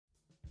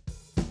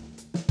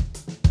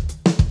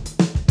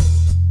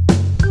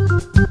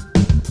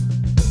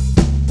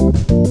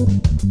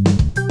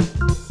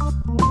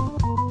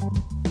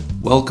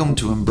Welcome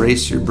to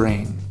Embrace Your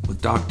Brain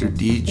with Dr.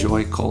 D.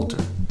 Joy Coulter.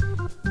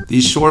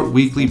 These short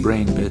weekly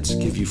brain bits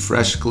give you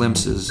fresh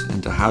glimpses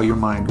into how your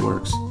mind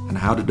works and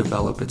how to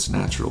develop its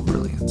natural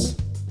brilliance.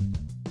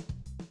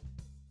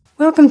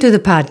 Welcome to the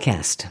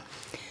podcast.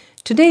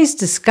 Today's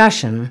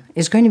discussion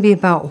is going to be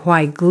about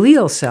why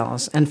glial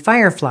cells and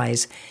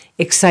fireflies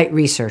excite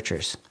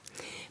researchers.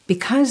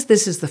 Because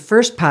this is the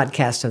first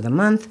podcast of the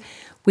month,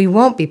 we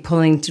won't be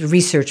pulling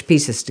research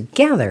pieces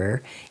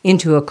together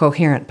into a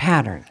coherent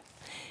pattern.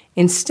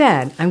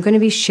 Instead, I'm going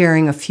to be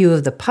sharing a few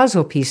of the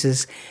puzzle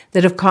pieces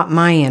that have caught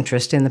my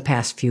interest in the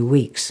past few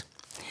weeks.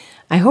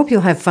 I hope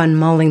you'll have fun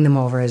mulling them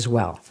over as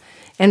well,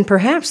 and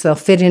perhaps they'll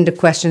fit into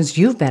questions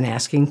you've been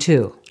asking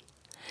too.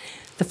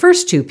 The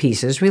first two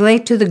pieces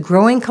relate to the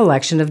growing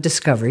collection of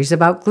discoveries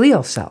about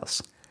glial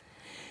cells.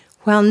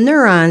 While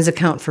neurons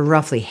account for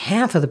roughly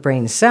half of the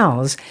brain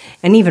cells,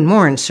 and even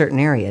more in certain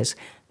areas,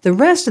 the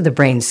rest of the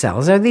brain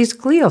cells are these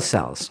glial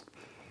cells.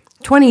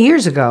 20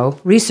 years ago,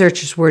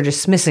 researchers were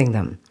dismissing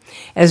them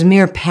as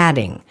mere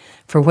padding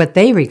for what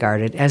they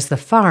regarded as the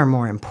far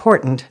more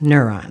important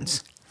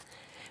neurons.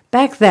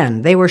 Back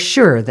then, they were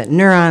sure that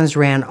neurons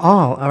ran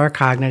all our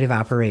cognitive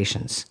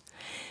operations.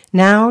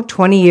 Now,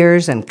 20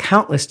 years and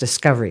countless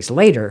discoveries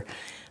later,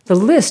 the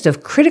list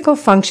of critical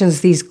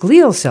functions these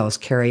glial cells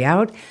carry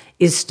out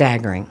is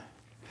staggering.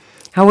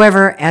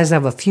 However, as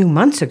of a few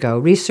months ago,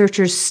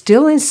 researchers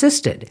still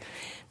insisted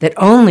that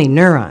only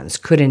neurons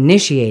could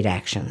initiate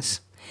actions.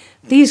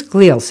 These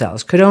glial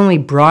cells could only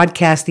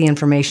broadcast the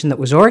information that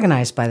was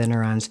organized by the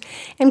neurons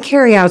and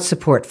carry out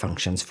support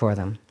functions for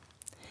them.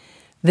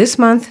 This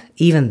month,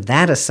 even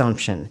that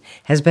assumption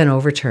has been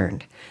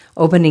overturned,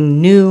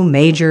 opening new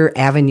major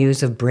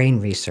avenues of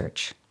brain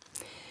research.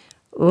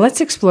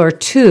 Let's explore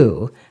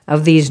two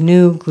of these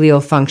new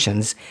glial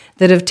functions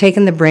that have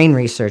taken the brain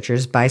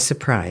researchers by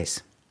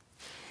surprise.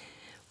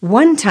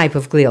 One type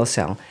of glial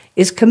cell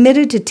is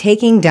committed to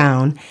taking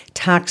down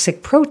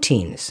toxic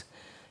proteins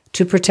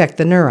to protect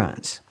the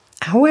neurons.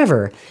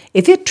 However,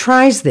 if it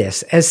tries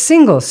this as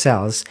single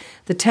cells,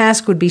 the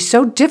task would be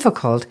so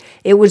difficult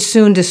it would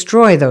soon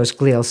destroy those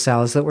glial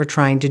cells that were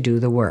trying to do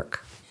the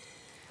work.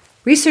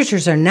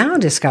 Researchers are now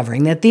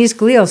discovering that these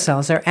glial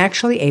cells are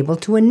actually able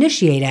to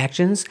initiate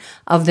actions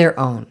of their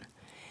own.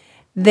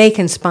 They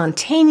can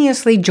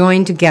spontaneously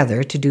join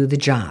together to do the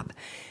job.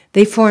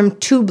 They form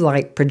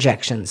tube-like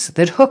projections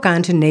that hook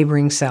onto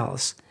neighboring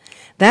cells.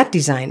 That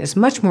design is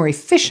much more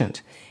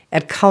efficient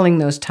at culling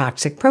those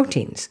toxic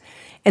proteins.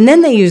 And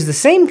then they use the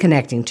same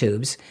connecting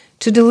tubes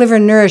to deliver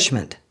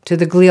nourishment to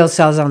the glial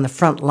cells on the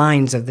front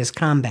lines of this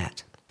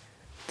combat.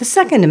 The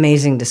second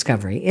amazing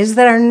discovery is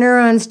that our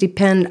neurons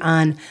depend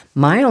on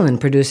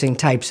myelin-producing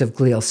types of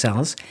glial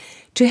cells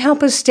to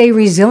help us stay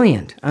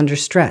resilient under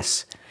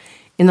stress.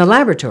 In the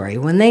laboratory,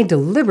 when they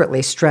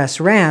deliberately stress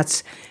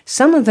rats,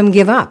 some of them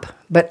give up,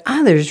 but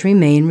others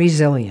remain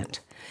resilient.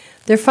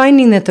 They're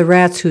finding that the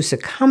rats who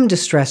succumb to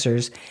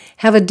stressors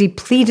have a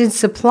depleted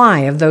supply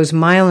of those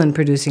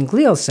myelin-producing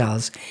glial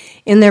cells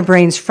in their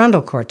brain's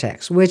frontal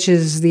cortex, which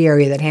is the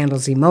area that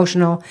handles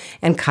emotional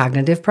and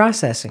cognitive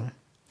processing.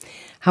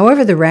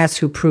 However, the rats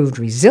who proved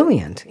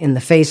resilient in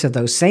the face of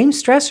those same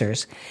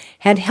stressors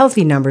had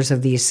healthy numbers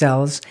of these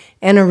cells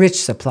and a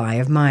rich supply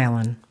of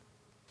myelin.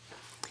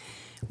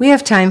 We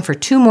have time for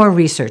two more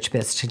research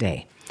bits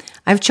today.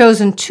 I've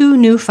chosen two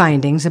new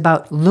findings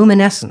about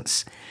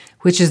luminescence,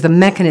 which is the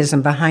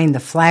mechanism behind the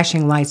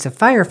flashing lights of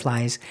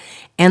fireflies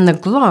and the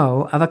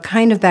glow of a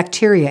kind of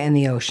bacteria in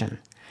the ocean.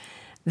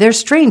 They're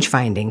strange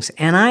findings,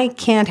 and I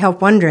can't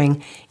help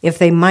wondering if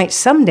they might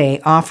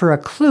someday offer a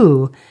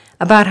clue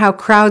about how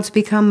crowds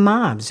become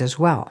mobs as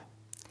well.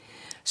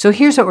 So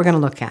here's what we're going to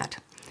look at.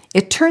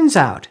 It turns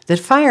out that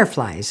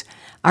fireflies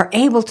are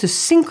able to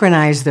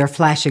synchronize their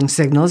flashing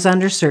signals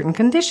under certain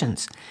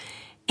conditions,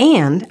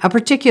 and a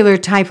particular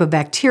type of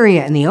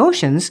bacteria in the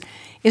oceans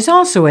is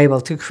also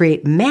able to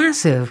create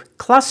massive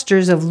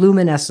clusters of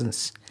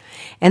luminescence,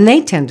 and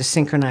they tend to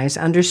synchronize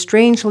under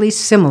strangely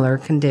similar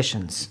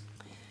conditions.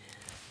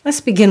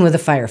 Let's begin with the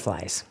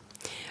fireflies.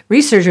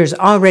 Researchers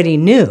already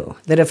knew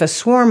that if a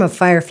swarm of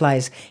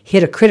fireflies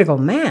hit a critical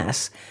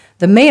mass,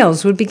 the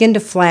males would begin to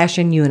flash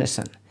in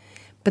unison,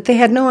 but they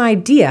had no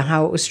idea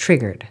how it was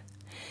triggered.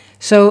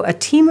 So a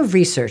team of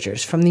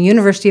researchers from the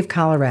University of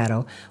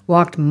Colorado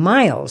walked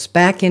miles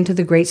back into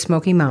the Great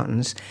Smoky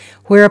Mountains,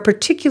 where a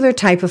particular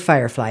type of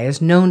firefly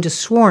is known to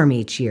swarm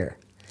each year.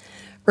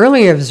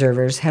 Earlier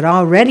observers had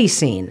already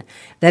seen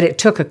that it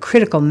took a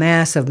critical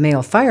mass of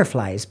male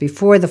fireflies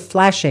before the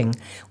flashing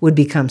would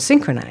become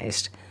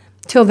synchronized.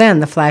 Till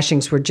then, the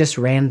flashings were just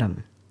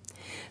random.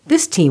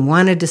 This team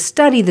wanted to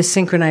study the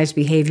synchronized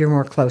behavior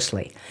more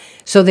closely,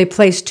 so they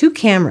placed two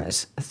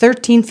cameras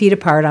 13 feet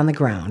apart on the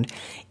ground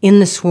in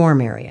the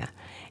swarm area,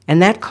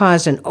 and that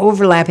caused an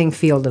overlapping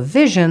field of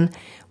vision,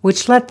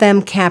 which let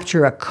them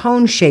capture a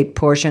cone-shaped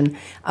portion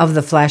of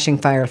the flashing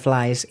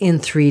fireflies in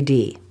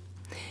 3D.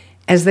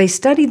 As they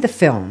studied the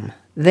film,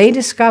 they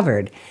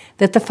discovered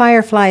that the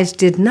fireflies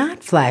did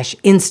not flash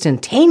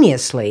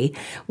instantaneously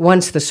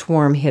once the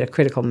swarm hit a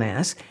critical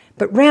mass,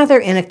 but rather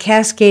in a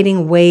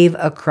cascading wave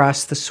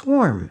across the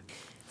swarm.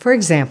 For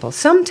example,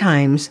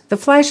 sometimes the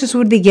flashes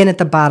would begin at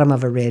the bottom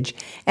of a ridge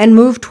and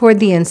move toward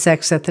the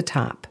insects at the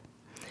top.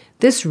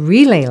 This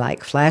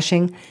relay-like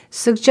flashing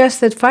suggests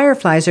that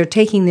fireflies are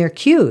taking their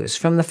cues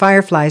from the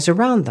fireflies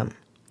around them.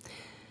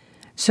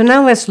 So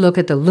now let's look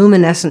at the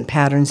luminescent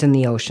patterns in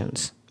the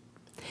oceans.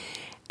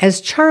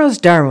 As Charles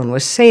Darwin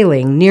was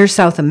sailing near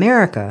South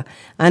America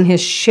on his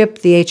ship,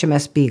 the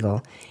HMS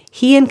Beagle,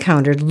 he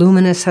encountered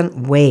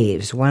luminescent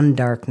waves one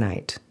dark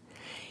night.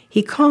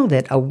 He called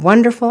it a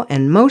wonderful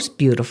and most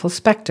beautiful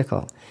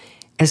spectacle.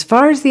 As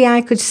far as the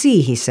eye could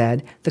see, he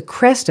said, the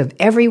crest of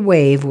every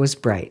wave was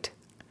bright.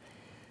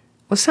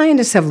 Well,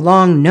 scientists have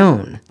long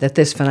known that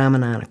this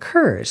phenomenon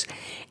occurs,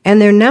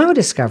 and they're now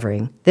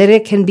discovering that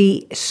it can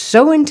be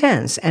so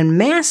intense and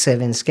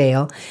massive in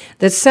scale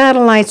that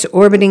satellites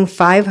orbiting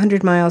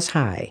 500 miles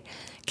high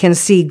can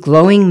see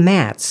glowing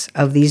mats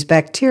of these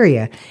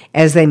bacteria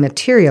as they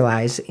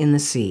materialize in the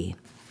sea.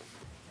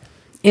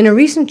 In a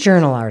recent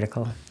journal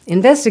article,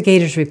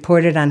 investigators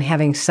reported on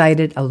having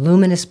sighted a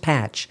luminous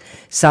patch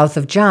south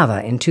of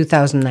Java in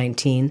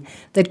 2019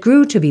 that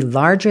grew to be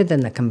larger than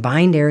the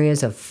combined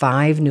areas of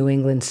 5 New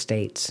England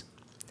states.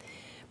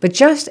 But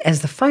just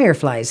as the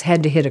fireflies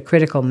had to hit a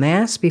critical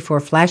mass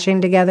before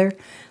flashing together,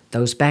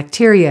 those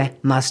bacteria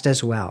must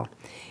as well.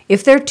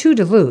 If they're too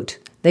dilute,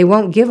 they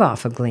won't give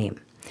off a gleam.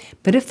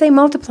 But if they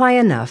multiply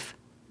enough,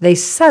 they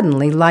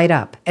suddenly light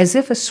up as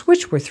if a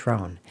switch were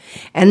thrown,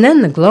 and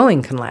then the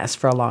glowing can last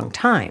for a long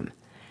time.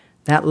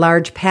 That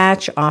large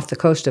patch off the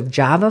coast of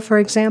Java, for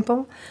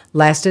example,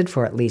 lasted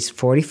for at least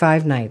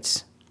 45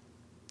 nights.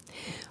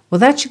 Well,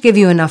 that should give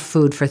you enough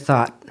food for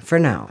thought for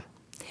now.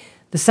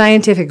 The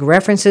scientific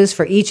references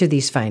for each of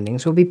these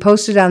findings will be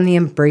posted on the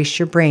Embrace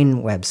Your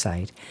Brain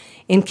website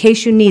in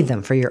case you need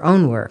them for your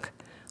own work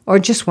or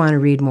just want to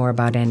read more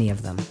about any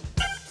of them.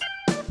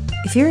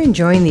 If you're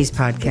enjoying these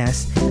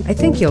podcasts, I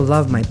think you'll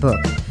love my book,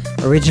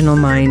 Original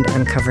Mind: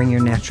 Uncovering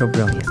Your Natural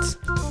Brilliance.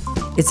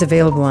 It's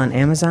available on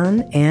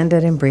Amazon and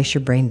at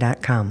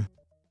embraceyourbrain.com.